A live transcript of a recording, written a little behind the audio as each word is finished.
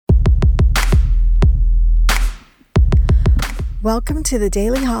Welcome to the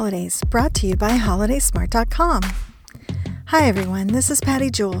Daily Holidays, brought to you by HolidaySmart.com. Hi everyone, this is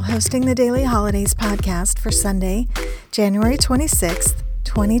Patty Jewell hosting the Daily Holidays podcast for Sunday, January 26th,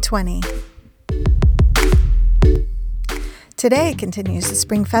 2020. Today continues the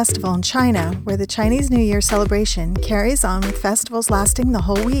Spring Festival in China, where the Chinese New Year celebration carries on with festivals lasting the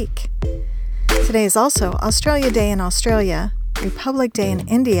whole week. Today is also Australia Day in Australia, Republic Day in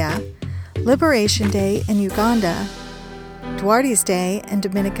India, Liberation Day in Uganda, Duarte's Day in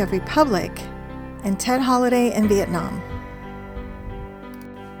Dominican Republic, and Tet Holiday in Vietnam.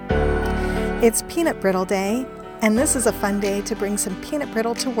 It's Peanut Brittle Day, and this is a fun day to bring some peanut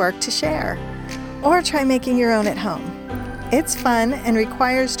brittle to work to share, or try making your own at home. It's fun and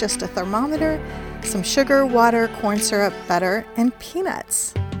requires just a thermometer, some sugar, water, corn syrup, butter, and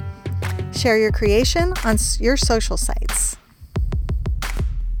peanuts. Share your creation on your social sites.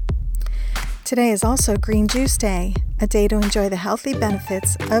 Today is also Green Juice Day, a day to enjoy the healthy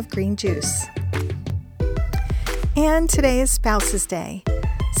benefits of green juice. And today is Spouses Day.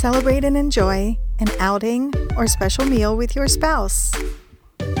 Celebrate and enjoy an outing or special meal with your spouse.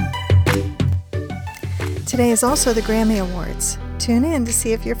 Today is also the Grammy Awards. Tune in to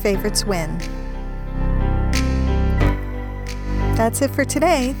see if your favorites win. That's it for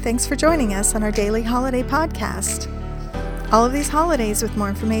today. Thanks for joining us on our daily holiday podcast. All of these holidays with more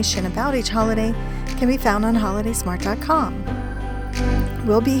information about each holiday can be found on HolidaySmart.com.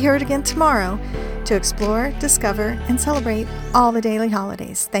 We'll be here again tomorrow to explore, discover, and celebrate all the daily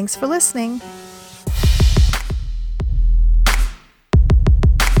holidays. Thanks for listening.